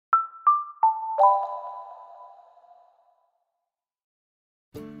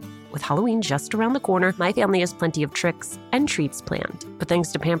With Halloween just around the corner, my family has plenty of tricks and treats planned. But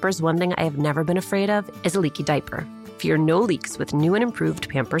thanks to Pampers, one thing I have never been afraid of is a leaky diaper. Fear no leaks with new and improved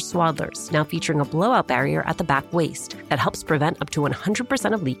Pampers Swaddlers, now featuring a blowout barrier at the back waist that helps prevent up to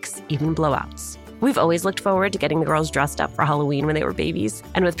 100% of leaks, even blowouts. We've always looked forward to getting the girls dressed up for Halloween when they were babies.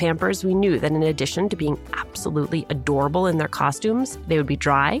 And with Pampers, we knew that in addition to being absolutely adorable in their costumes, they would be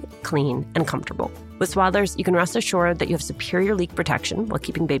dry, clean, and comfortable. With Swaddlers, you can rest assured that you have superior leak protection while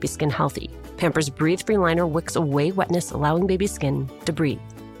keeping baby skin healthy. Pampers Breathe-Free Liner wicks away wetness, allowing baby skin to breathe,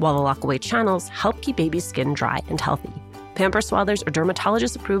 while the lock-away channels help keep baby skin dry and healthy. Pampers Swaddlers are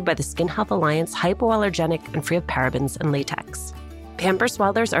dermatologist approved by the Skin Health Alliance, hypoallergenic, and free of parabens and latex. Pampers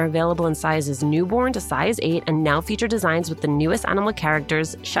Swaddlers are available in sizes newborn to size 8 and now feature designs with the newest animal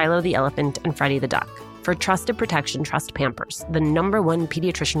characters, Shiloh the elephant and Freddie the duck. For trusted protection, trust Pampers, the #1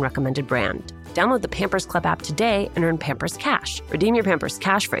 pediatrician-recommended brand. Download the Pampers Club app today and earn Pampers Cash. Redeem your Pampers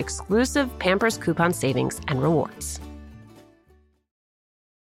Cash for exclusive Pampers coupon savings and rewards.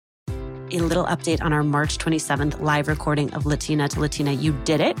 A little update on our March 27th live recording of Latina to Latina. You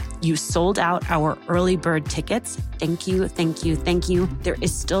did it. You sold out our early bird tickets. Thank you, thank you, thank you. There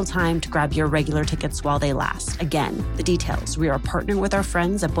is still time to grab your regular tickets while they last. Again, the details. We are partnering with our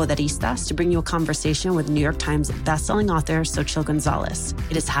friends at Poderistas to bring you a conversation with New York Times bestselling author Xochitl Gonzalez.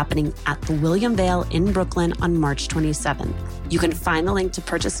 It is happening at the William Vale in Brooklyn on March 27th. You can find the link to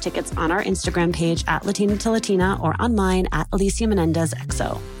purchase tickets on our Instagram page at Latina to Latina or on mine at Alicia Menendez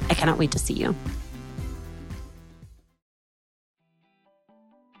XO. I cannot wait to see you.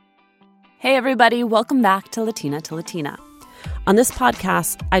 Hey, everybody. Welcome back to Latina to Latina. On this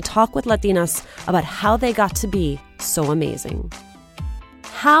podcast, I talk with Latinas about how they got to be so amazing.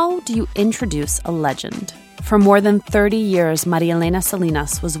 How do you introduce a legend? For more than 30 years, María Elena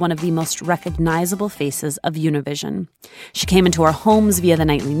Salinas was one of the most recognizable faces of Univision. She came into our homes via the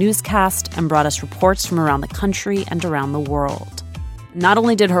nightly newscast and brought us reports from around the country and around the world. Not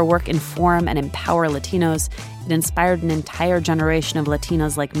only did her work inform and empower Latinos, it inspired an entire generation of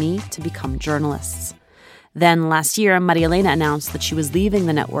Latinas like me to become journalists. Then last year, María Elena announced that she was leaving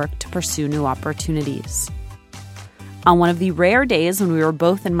the network to pursue new opportunities. On one of the rare days when we were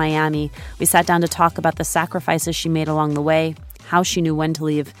both in Miami, we sat down to talk about the sacrifices she made along the way, how she knew when to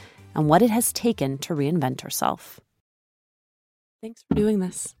leave, and what it has taken to reinvent herself. Thanks for doing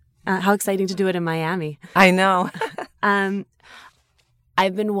this. How exciting to do it in Miami. I know.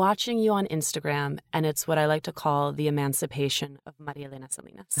 I've been watching you on Instagram, and it's what I like to call the emancipation of María Elena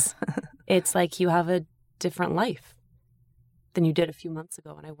Salinas. It's like you have a different life than you did a few months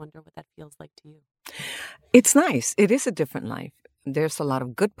ago, and I wonder what that feels like to you. It's nice. It is a different life. There's a lot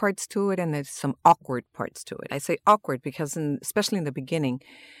of good parts to it, and there's some awkward parts to it. I say awkward because, especially in the beginning,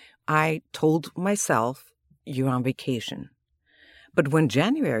 I told myself, you're on vacation. But when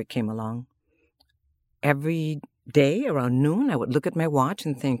January came along, every day around noon, I would look at my watch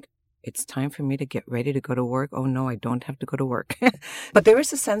and think, it's time for me to get ready to go to work. Oh, no, I don't have to go to work. But there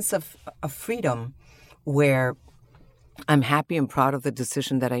is a sense of freedom where I'm happy and proud of the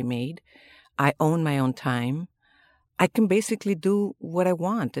decision that I made. I own my own time. I can basically do what I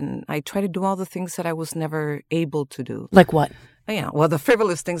want, and I try to do all the things that I was never able to do. Like what? Yeah, well, the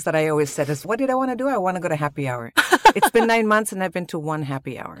frivolous things that I always said is, what did I want to do? I want to go to happy hour. It's been 9 months, and I've been to one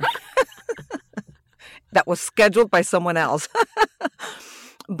happy hour. That was scheduled by someone else.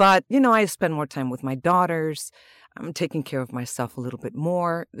 But, I spend more time with my daughters. I'm taking care of myself a little bit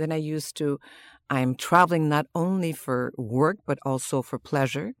more than I used to. I'm traveling not only for work, but also for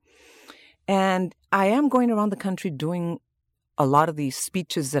pleasure. And I am going around the country doing a lot of these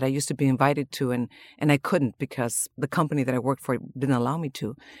speeches that I used to be invited to, and I couldn't because the company that I worked for didn't allow me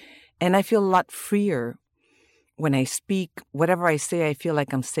to. And I feel a lot freer when I speak. Whatever I say, I feel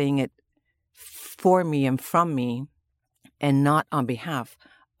like I'm saying it for me and from me and not on behalf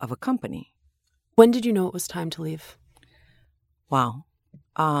of a company. When did you know it was time to leave? Wow.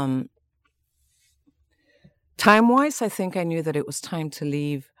 Time-wise, I think I knew that it was time to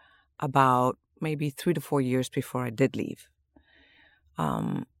leave about maybe 3 to 4 years before I did leave.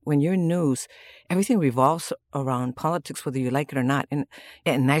 When you're in news, everything revolves around politics, whether you like it or not.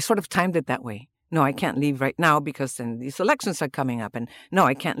 And I sort of timed it that way. No, I can't leave right now because then these elections are coming up. And no,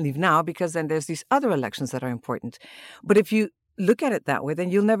 I can't leave now because then there's these other elections that are important. But if you look at it that way, then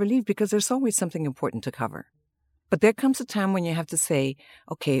you'll never leave because there's always something important to cover. But there comes a time when you have to say,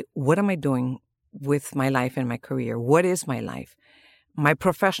 okay, what am I doing with my life and my career? What is my life? My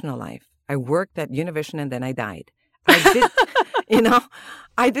professional life. I worked at Univision and then I died.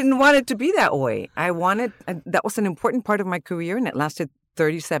 I didn't want it to be that way. That was an important part of my career and it lasted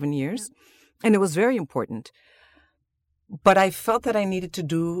 37 years. And it was very important. But I felt that I needed to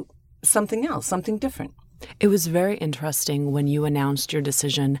do something else, something different. It was very interesting when you announced your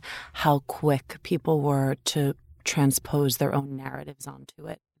decision, how quick people were to transpose their own narratives onto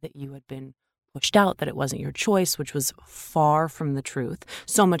it, that you had been pushed out, that it wasn't your choice, which was far from the truth,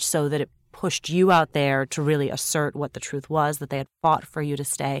 so much so that it pushed you out there to really assert what the truth was, that they had fought for you to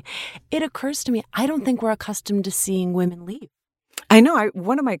stay. It occurs to me, I don't think we're accustomed to seeing women leave. I know.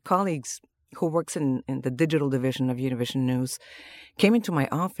 One of my colleagues who works in the digital division of Univision News came into my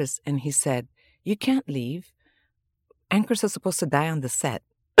office and he said, "You can't leave. Anchors are supposed to die on the set."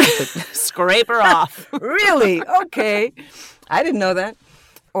 I said, "Scrape her off." Really? Okay. I didn't know that.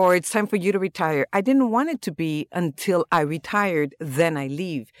 Or it's time for you to retire. I didn't want it to be until I retired, then I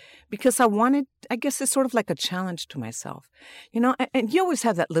leave. Because I guess it's sort of like a challenge to myself. And you always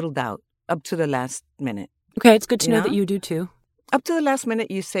have that little doubt up to the last minute. Okay, it's good to know that you do too. Up to the last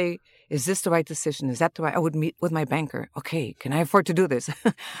minute, you say, is this the right decision? Is that the right? I would meet with my banker. Okay, can I afford to do this?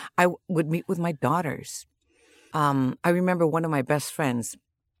 I would meet with my daughters. I remember one of my best friends,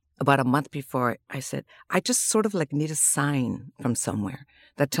 about a month before, I said, I just sort of like need a sign from somewhere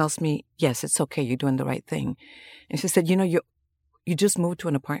that tells me, yes, it's okay, you're doing the right thing. And she said, you just moved to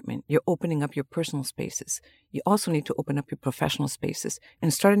an apartment. You're opening up your personal spaces. You also need to open up your professional spaces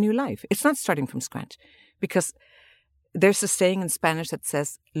and start a new life. It's not starting from scratch, because there's a saying in Spanish that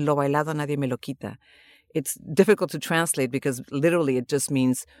says, lo bailado nadie me lo quita. It's difficult to translate because literally it just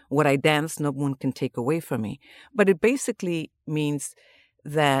means what I dance, no one can take away from me. But it basically means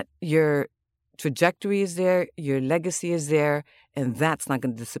that your trajectory is there, your legacy is there, and that's not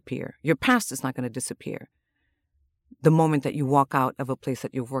going to disappear. Your past is not going to disappear the moment that you walk out of a place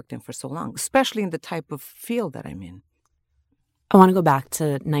that you've worked in for so long, especially in the type of field that I'm in. I want to go back to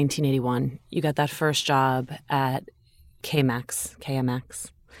 1981. You got that first job at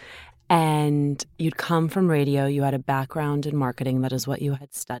KMX, and you'd come from radio. You had a background in marketing. That is what you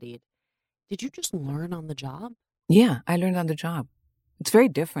had studied. Did you just learn on the job? Yeah, I learned on the job. It's very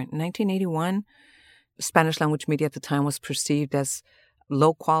different. In 1981, Spanish language media at the time was perceived as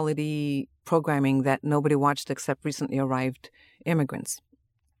low-quality programming that nobody watched except recently arrived immigrants.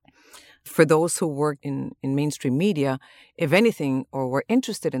 For those who worked in mainstream media, if anything, or were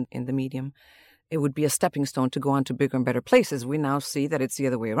interested in the medium, it would be a stepping stone to go on to bigger and better places. We now see that it's the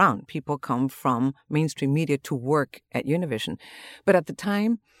other way around. People come from mainstream media to work at Univision. But at the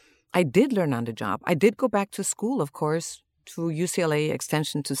time, I did learn on the job. I did go back to school, of course, to UCLA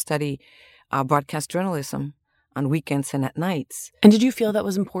Extension to study broadcast journalism on weekends and at nights. And did you feel that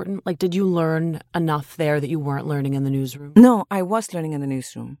was important? Like, did you learn enough there that you weren't learning in the newsroom? No, I was learning in the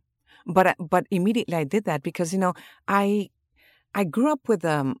newsroom. But immediately I did that because, I grew up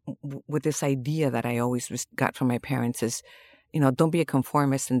with this idea that I always got from my parents is, don't be a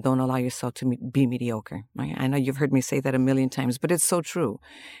conformist and don't allow yourself to be mediocre. Right? I know you've heard me say that a million times, but it's so true.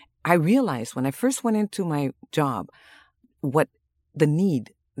 I realized when I first went into my job what the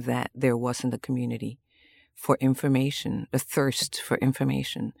need that there was in the community for information, the thirst for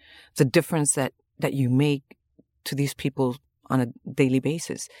information, the difference that you make to these people on a daily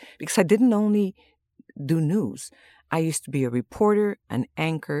basis. Because I didn't only do news. I used to be a reporter, an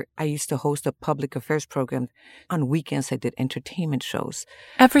anchor. I used to host a public affairs program. On weekends, I did entertainment shows.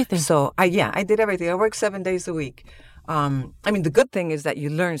 Everything. So, I did everything. I worked 7 days a week. The good thing is that you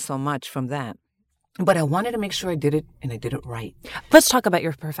learn so much from that. But I wanted to make sure I did it, and I did it right. Let's talk about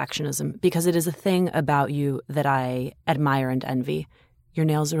your perfectionism, because it is a thing about you that I admire and envy. Your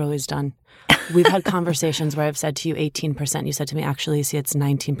nails are always done. We've had conversations where I've said to you 18%. You said to me, actually, see, it's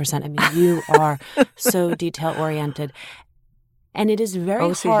 19%. I mean, you are so detail-oriented. And it is very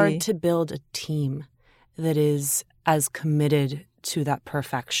OCD. hard to build a team that is as committed to that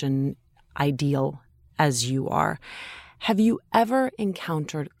perfection ideal as you are. Have you ever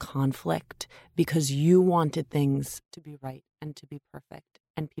encountered conflict because you wanted things to be right and to be perfect,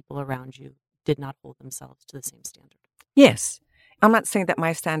 and people around you did not hold themselves to the same standard? Yes. I'm not saying that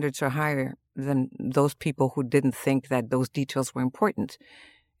my standards are higher than those people who didn't think that those details were important.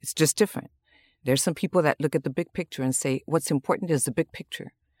 It's just different. There's some people that look at the big picture and say, what's important is the big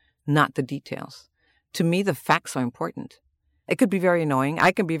picture, not the details. To me, the facts are important. It could be very annoying.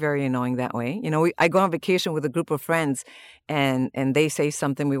 I can be very annoying that way. I go on vacation with a group of friends and they say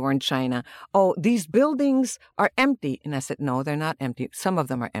something. We were in China. Oh, these buildings are empty. And I said, no, they're not empty. Some of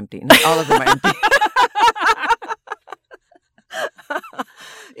them are empty. Not all of them are empty.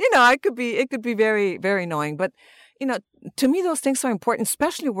 It could be very, very annoying. But, to me, those things are important,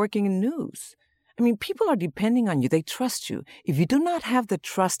 especially working in news. I mean, people are depending on you. They trust you. If you do not have the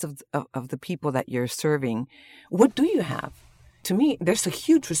trust of the people that you're serving, what do you have? To me, there's a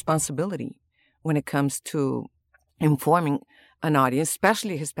huge responsibility. when it comes to informing an audience,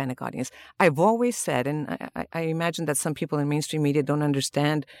 especially a Hispanic audience. I've always said, and I imagine that some people in mainstream media don't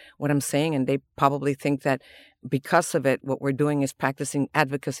understand what I'm saying, and they probably think that because of it, what we're doing is practicing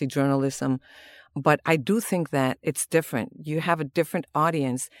advocacy journalism. But I do think that it's different. You have a different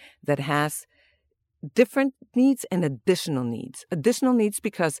audience that has different needs and additional needs. Additional needs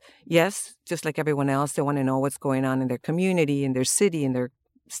because, yes, just like everyone else, they want to know what's going on in their community, in their city, in their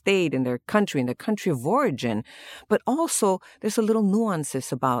state, in their country of origin. But also, there's a little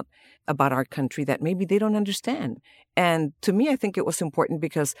nuances about our country that maybe they don't understand. And to me, I think it was important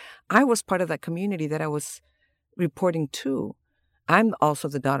because I was part of that community that I was reporting to. I'm also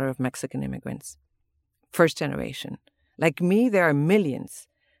the daughter of Mexican immigrants, first generation. Like me, there are millions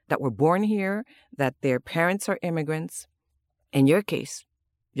that were born here, that their parents are immigrants. In your case,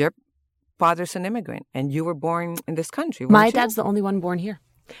 your father's an immigrant, and you were born in this country. My dad's the only one born here.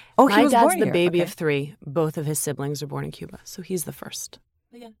 Oh, he was born here. My dad's the baby of three. Both of his siblings are born in Cuba, so he's the first.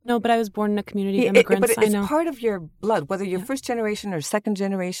 Yeah. No, but I was born in a community of immigrants. But it's part of your blood, whether you're first generation or second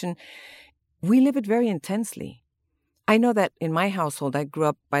generation. We live it very intensely. I know that in my household, I grew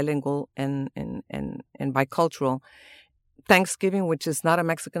up bilingual and bicultural. Thanksgiving, which is not a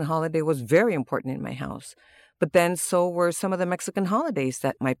Mexican holiday, was very important in my house. But then so were some of the Mexican holidays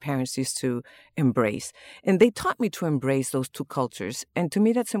that my parents used to embrace. And they taught me to embrace those two cultures. And to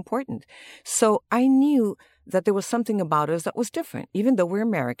me, that's important. So I knew that there was something about us that was different. Even though we're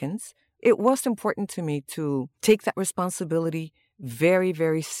Americans, it was important to me to take that responsibility very,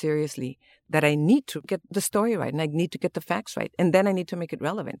 very seriously, that I need to get the story right and I need to get the facts right. And then I need to make it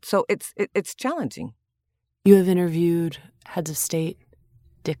relevant. So it's challenging. You have interviewed heads of state,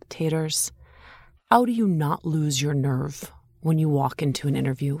 dictators. How do you not lose your nerve when you walk into an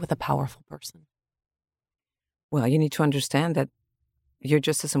interview with a powerful person? Well, you need to understand that you're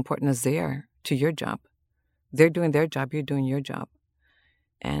just as important as they are to your job. They're doing their job, you're doing your job.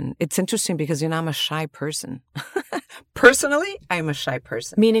 And it's interesting because, I'm a shy person. Personally, I'm a shy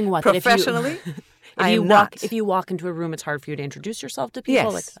person. Meaning what? Professionally, I'm not. If you walk into a room, it's hard for you to introduce yourself to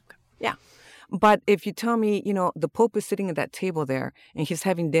people? Yes. Yeah. But if you tell me, the Pope is sitting at that table there and he's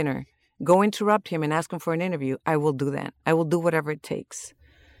having dinner, go interrupt him and ask him for an interview, I will do that. I will do whatever it takes.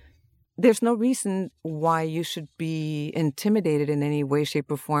 There's no reason why you should be intimidated in any way,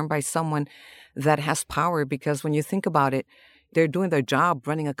 shape, or form by someone that has power, because when you think about it, they're doing their job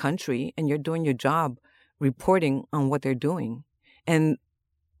running a country and you're doing your job reporting on what they're doing. And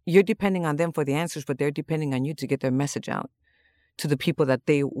you're depending on them for the answers, but they're depending on you to get their message out to the people that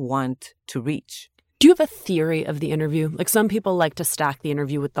they want to reach. Do you have a theory of the interview? Like, some people like to stack the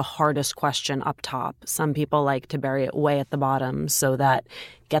interview with the hardest question up top. Some people like to bury it way at the bottom so that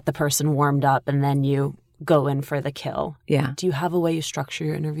get the person warmed up and then you go in for the kill. Yeah. Do you have a way you structure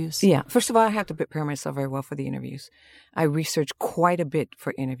your interviews? Yeah. First of all, I have to prepare myself very well for the interviews. I research quite a bit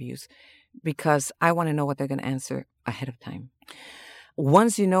for interviews because I want to know what they're going to answer ahead of time.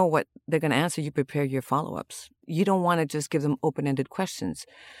 Once you know what they're going to answer, you prepare your follow-ups. You don't want to just give them open-ended questions.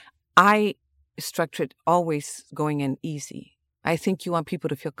 I structure it always going in easy. I think you want people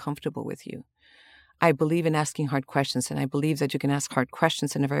to feel comfortable with you. I believe in asking hard questions, and I believe that you can ask hard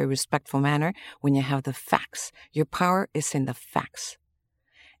questions in a very respectful manner when you have the facts. Your power is in the facts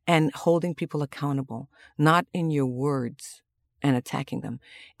and holding people accountable, not in your words and attacking them.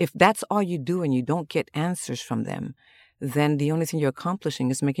 If that's all you do and you don't get answers from them, then the only thing you're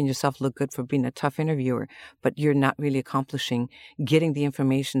accomplishing is making yourself look good for being a tough interviewer, but you're not really accomplishing getting the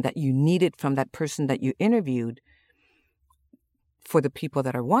information that you needed from that person that you interviewed for the people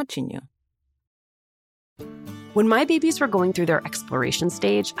that are watching you. When my babies were going through their exploration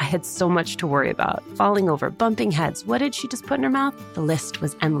stage, I had so much to worry about. Falling over, bumping heads. What did she just put in her mouth? The list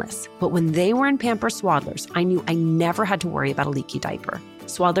was endless. But when they were in Pampers Swaddlers, I knew I never had to worry about a leaky diaper.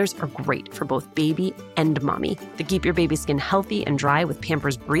 Swaddlers are great for both baby and mommy. They keep your baby's skin healthy and dry with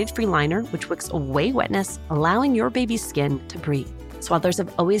Pampers Breathe-Free Liner, which wicks away wetness, allowing your baby's skin to breathe. Swaddlers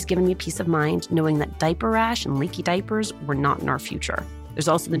have always given me peace of mind knowing that diaper rash and leaky diapers were not in our future. There's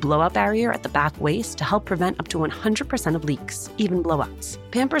also the blowout barrier at the back waist to help prevent up to 100% of leaks, even blowouts.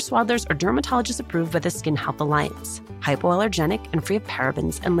 Pampers Swaddlers are dermatologist approved by the Skin Health Alliance, hypoallergenic and free of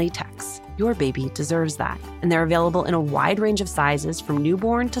parabens and latex. Your baby deserves that. And they're available in a wide range of sizes from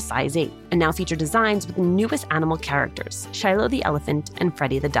newborn to size 8, and now feature designs with the newest animal characters, Shiloh the elephant and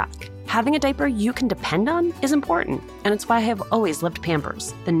Freddie the duck. Having a diaper you can depend on is important, and it's why I have always loved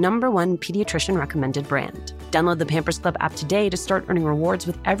Pampers, the #1 pediatrician recommended brand. Download the Pampers Club app today to start earning rewards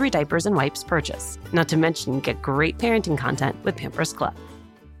with every diapers and wipes purchase. Not to mention, get great parenting content with Pampers Club.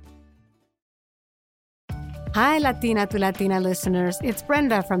 Hi, Latina to Latina listeners. It's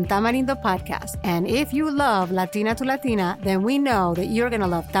Brenda from Tamarindo Podcast. And if you love Latina to Latina, then we know that you're going to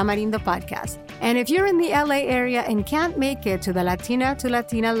love Tamarindo Podcast. And if you're in the LA area and can't make it to the Latina to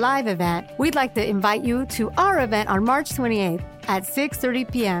Latina live event, we'd like to invite you to our event on March 28th. At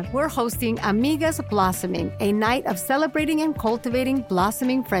 6:30 p.m., we're hosting Amigas Blossoming, a night of celebrating and cultivating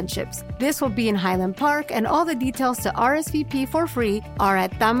blossoming friendships. This will be in Highland Park, and all the details to RSVP for free are at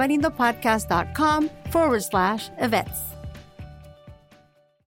tamarindopodcast.com/events.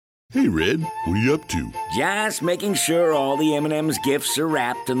 Hey, Red, what are you up to? Just making sure all the M&M's gifts are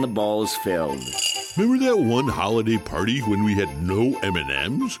wrapped and the bowls filled. Remember that one holiday party when we had no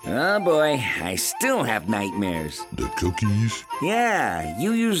M&Ms? Oh boy, I still have nightmares. The cookies? Yeah,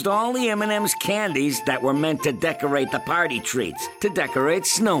 you used all the M&M's candies that were meant to decorate the party treats, to decorate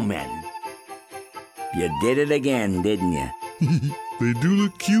snowmen. You did it again, didn't you? They do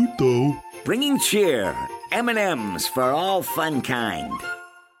look cute, though. Bringing cheer, M&M's for all fun kind.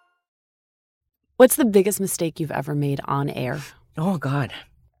 What's the biggest mistake you've ever made on air? Oh, God.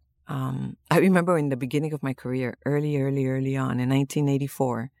 I remember in the beginning of my career, early on, in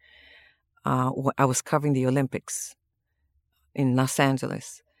 1984, I was covering the Olympics in Los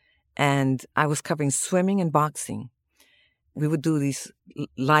Angeles, and I was covering swimming and boxing. We would do these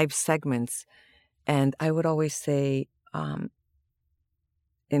live segments, and I would always say,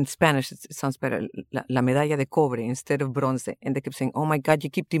 in Spanish, it sounds better, la medalla de cobre instead of bronce. And they kept saying, oh my God, you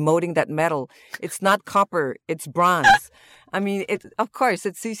keep demoting that medal. It's not copper, it's bronze. I mean, of course,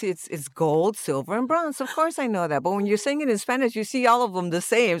 it's easy. It's gold, silver, and bronze. Of course, I know that. But when you're saying it in Spanish, you see all of them the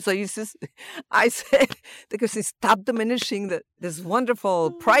same. So I said, because they stop diminishing this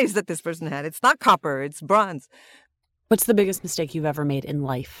wonderful prize that this person had. It's not copper, it's bronze. What's the biggest mistake you've ever made in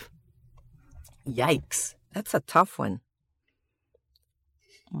life? Yikes. That's a tough one.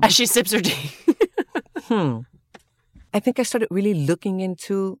 As she sips her tea. I think I started really looking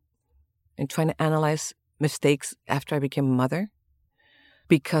into and trying to analyze mistakes after I became a mother,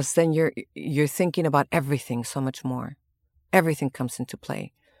 because then you're thinking about everything so much more. Everything comes into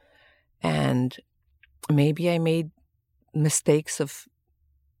play. And maybe I made mistakes of,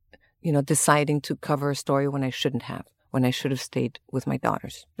 deciding to cover a story when I shouldn't have. When I should have stayed with my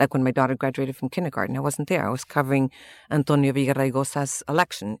daughters. Like when my daughter graduated from kindergarten, I wasn't there. I was covering Antonio Villaraigosa's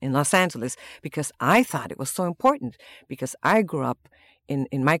election in Los Angeles because I thought it was so important, because I grew up in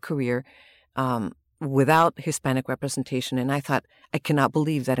my career without Hispanic representation, and I thought, I cannot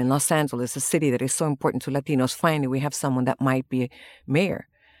believe that in Los Angeles, a city that is so important to Latinos, finally we have someone that might be mayor.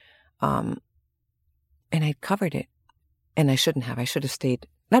 And I covered it, and I shouldn't have. I should have stayed.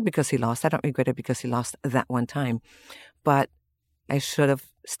 Not because he lost. I don't regret it because he lost that one time. But I should have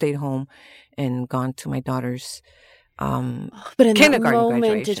stayed home and gone to my daughter's but in kindergarten that moment,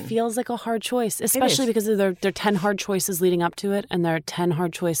 graduation. It feels like a hard choice, especially because there are 10 hard choices leading up to it, and there are 10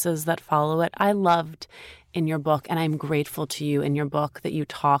 hard choices that follow it. I loved in your book, and I'm grateful to you in your book, that you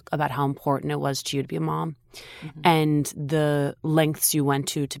talk about how important it was to you to be a mom and the lengths you went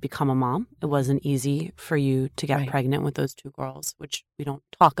to become a mom. It wasn't easy for you to get pregnant with those two girls, which we don't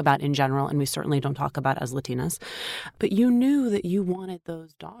talk about in general, and we certainly don't talk about as Latinas. But you knew that you wanted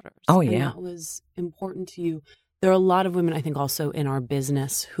those daughters. Oh, and yeah. that was important to you. There are a lot of women, I think, also in our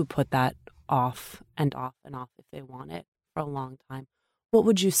business who put that off and off and off if they want it for a long time. What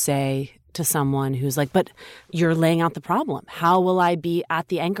would you say to someone who's like, but you're laying out the problem. How will I be at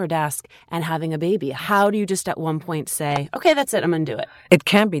the anchor desk and having a baby? How do you just at one point say, okay, that's it, I'm going to do it? It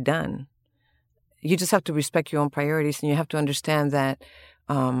can be done. You just have to respect your own priorities, and you have to understand that,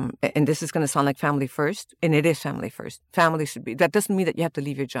 and this is going to sound like family first, and it is family first. Family should be. That doesn't mean that you have to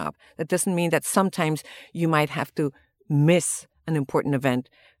leave your job. That doesn't mean that sometimes you might have to miss an important event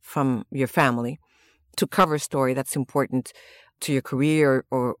from your family to cover a story that's important to your career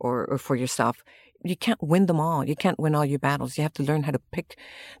or for yourself. You can't win them all. You can't win all your battles. You have to learn how to pick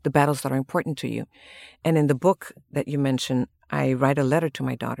the battles that are important to you. And in the book that you mentioned, I write a letter to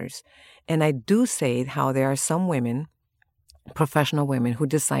my daughters. And I do say how there are some women, professional women, who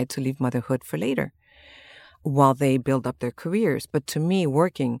decide to leave motherhood for later while they build up their careers. But to me,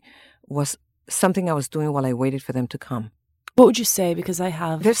 working was something I was doing while I waited for them to come. What would you say? Because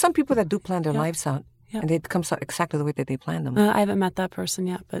There's some people that do plan their lives out. Yeah. And it comes out exactly the way that they planned them. I haven't met that person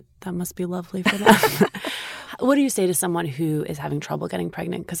yet, but that must be lovely for them. What do you say to someone who is having trouble getting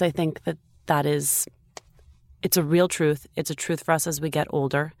pregnant? Because I think it's a real truth. It's a truth for us as we get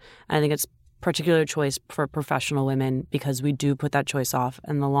older. And I think it's particular choice for professional women because we do put that choice off.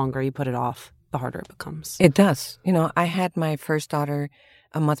 And the longer you put it off, the harder it becomes. It does. I had my first daughter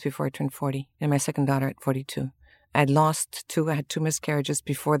a month before I turned 40 and my second daughter at 42. I'd lost two. I had two miscarriages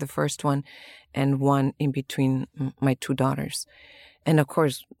before the first one and one in between my two daughters. And of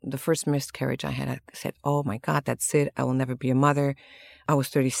course, the first miscarriage I had, I said, oh my God, that's it. I will never be a mother. I was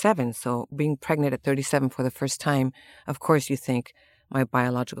 37. So being pregnant at 37 for the first time, of course, you think my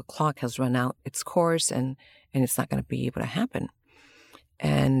biological clock has run out its course and it's not going to be able to happen.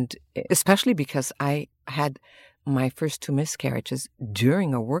 And especially because I had my first two miscarriages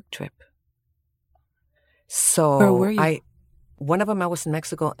during a work trip. So where were you? One of them I was in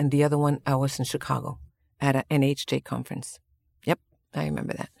Mexico and the other one I was in Chicago at an NHJ conference. Yep, I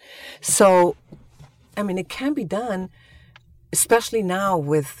remember that. So, I mean, it can be done, especially now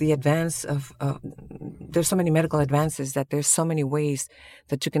with the advance of, there's so many medical advances that there's so many ways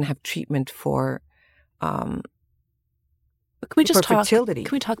that you can have treatment for Can we just talk? fertility.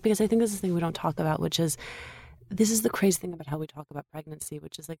 Can we talk? Because I think this is the thing we don't talk about, which is, this is the crazy thing about how we talk about pregnancy,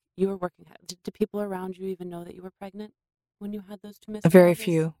 which is like, you were working. Did people around you even know that you were pregnant when you had those two miscarriages? Very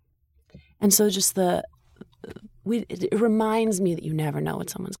few. And so just it reminds me that you never know what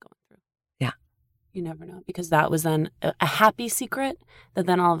someone's going through. Yeah. You never know, because that was then a happy secret that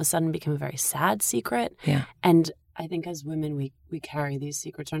then all of a sudden became a very sad secret. Yeah. And I think as women, we carry these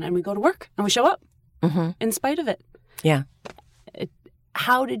secrets around and we go to work and we show up in spite of it. Yeah.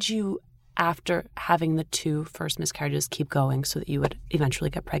 How did you, after having the two first miscarriages, keep going so that you would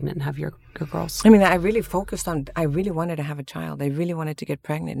eventually get pregnant and have your girls? I mean, I really focused on, I really wanted to have a child. I really wanted to get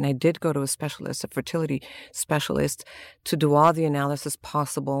pregnant. And I did go to a specialist, a fertility specialist, to do all the analysis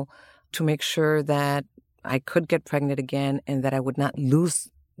possible to make sure that I could get pregnant again and that I would not lose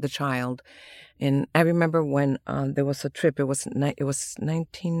the child. And I remember when there was a trip, it was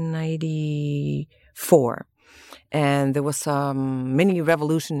 1994. And there was a mini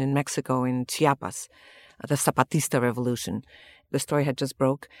revolution in Mexico, in Chiapas, the Zapatista revolution. The story had just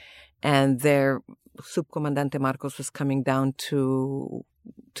broke, and their Subcomandante Marcos was coming down to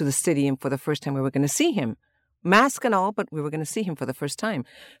the city, and for the first time we were going to see him. Mask and all, but we were going to see him for the first time.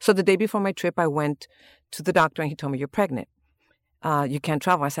 So the day before my trip, I went to the doctor, and he told me, you're pregnant. You can't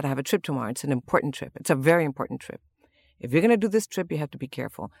travel. I said, I have a trip tomorrow. It's an important trip. It's a very important trip. If you're going to do this trip, you have to be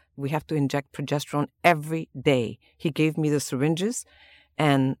careful. We have to inject progesterone every day. He gave me the syringes,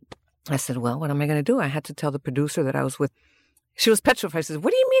 and I said, well, what am I going to do? I had to tell the producer that I was with. She was petrified. She said,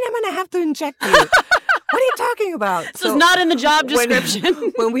 what do you mean I'm going to have to inject you? What are you talking about? This is not in the job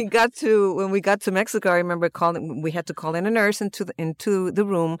description. When we got to Mexico, I remember we had to call in a nurse into the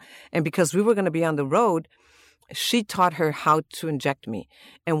room, and because we were going to be on the road, she taught her how to inject me.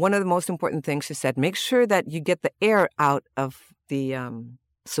 And one of the most important things she said, make sure that you get the air out of the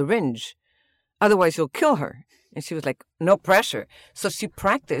syringe. Otherwise, you'll kill her. And she was like, no pressure. So she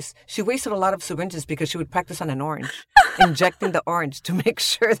practiced. She wasted a lot of syringes because she would practice on an orange, injecting the orange to make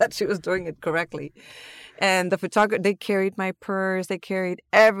sure that she was doing it correctly. And the photographer, they carried my purse. They carried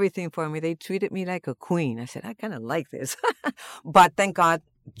everything for me. They treated me like a queen. I said, I kind of like this. But thank God,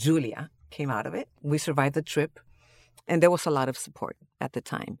 Julia came out of it. We survived the trip, and there was a lot of support at the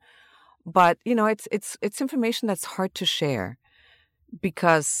time. But it's information that's hard to share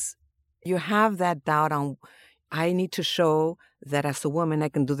because you have that doubt on. I need to show that as a woman I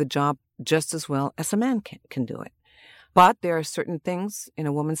can do the job just as well as a man can do it. But there are certain things in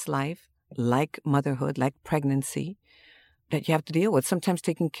a woman's life, like motherhood, like pregnancy, that you have to deal with. Sometimes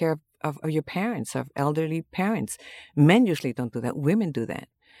taking care of your parents, of elderly parents. Men usually don't do that. Women do that.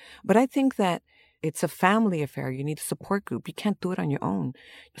 But I think that it's a family affair. You need a support group. You can't do it on your own.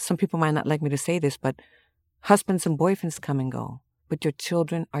 Some people might not like me to say this, but husbands and boyfriends come and go. But your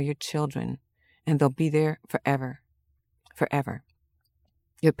children are your children, and they'll be there forever, forever.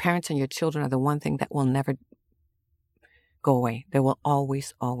 Your parents and your children are the one thing that will never go away. They will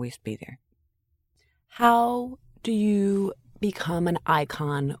always, always be there. How do you become an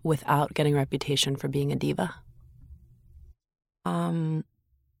icon without getting a reputation for being a diva?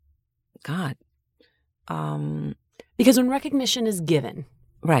 God. Because when recognition is given,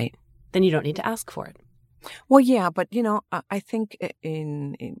 Right. then you don't need to ask for it. Well, yeah, but I think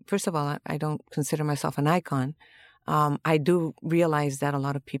first of all, I don't consider myself an icon. I do realize that a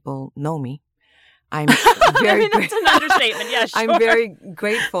lot of people know me. I'm very. That's an understatement. Yeah, sure. I'm very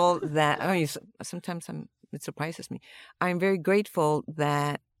grateful that. Sometimes it surprises me. I'm very grateful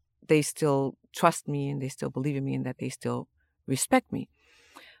that they still trust me and they still believe in me and that they still respect me.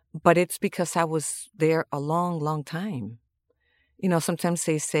 But it's because I was there a long, long time. Sometimes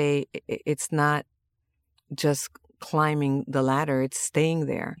they say it's not just climbing the ladder, it's staying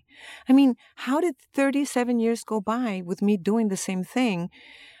there. I mean, how did 37 years go by with me doing the same thing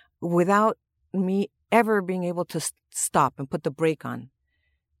without me ever being able to stop and put the brake on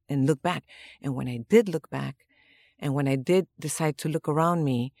and look back? And when I did look back, And when I did decide to look around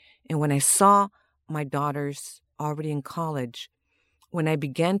me, and when I saw my daughters already in college, when I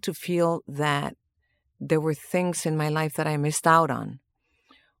began to feel that there were things in my life that I missed out on,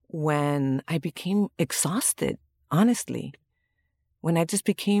 when I became exhausted, honestly, when I just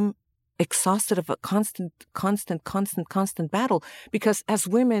became exhausted of a constant battle. Because as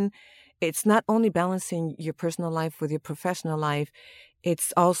women, it's not only balancing your personal life with your professional life,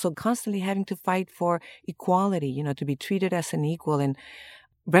 it's also constantly having to fight for equality, to be treated as an equal and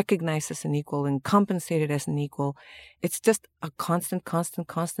recognized as an equal and compensated as an equal. It's just a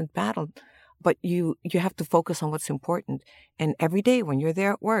constant battle. But you have to focus on what's important. And every day when you're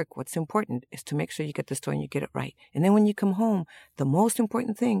there at work, what's important is to make sure you get the story and you get it right. And then when you come home, the most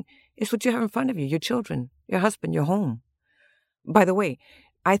important thing is what you have in front of you, your children, your husband, your home. By the way,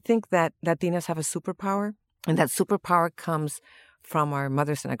 I think that Latinas have a superpower, and that superpower comes from our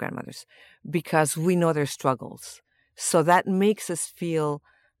mothers and our grandmothers because we know their struggles. So that makes us feel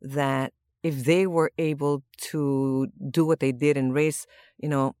that if they were able to do what they did and raise,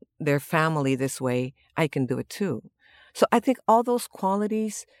 their family this way, I can do it too. So I think all those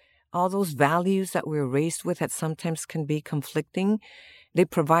qualities, all those values that we're raised with that sometimes can be conflicting, they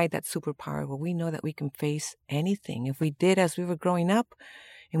provide that superpower where we know that we can face anything. If we did as we were growing up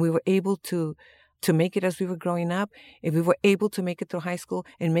and we were able to make it as we were growing up, if we were able to make it through high school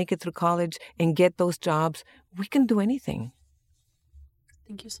and make it through college and get those jobs, we can do anything.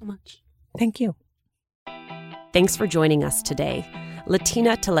 Thank you so much. Thank you. Thanks for joining us today.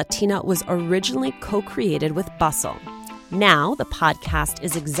 Latina to Latina was originally co-created with Bustle. Now, the podcast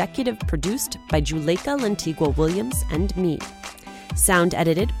is executive produced by Juleka Lantigua Williams and me. Sound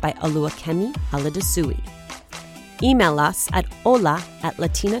edited by Oluwakemi Aladasui. Email us at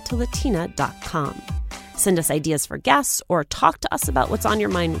hola@latinatolatina.com. Send us ideas for guests or talk to us about what's on your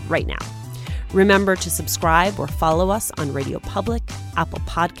mind right now. Remember to subscribe or follow us on Radio Public, Apple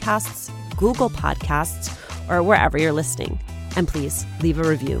Podcasts, Google Podcasts, or wherever you're listening. And please leave a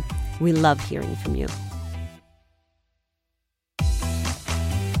review. We love hearing from you.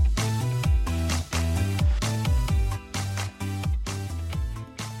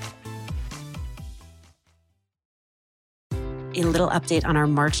 A little update on our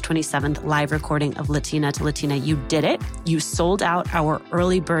March 27th live recording of Latina to Latina. You did it. You sold out our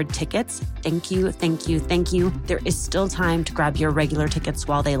early bird tickets. Thank you, thank you, thank you. There is still time to grab your regular tickets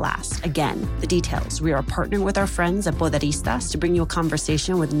while they last. Again, the details. We are partnering with our friends at Poderistas to bring you a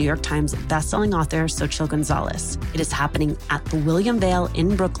conversation with New York Times bestselling author Xochitl Gonzalez. It is happening at the William Vale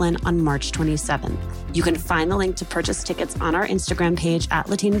in Brooklyn on March 27th. You can find the link to purchase tickets on our Instagram page at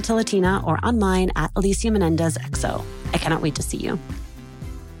Latina to Latina or on mine at Alicia Menendez XO. I cannot wait to see you.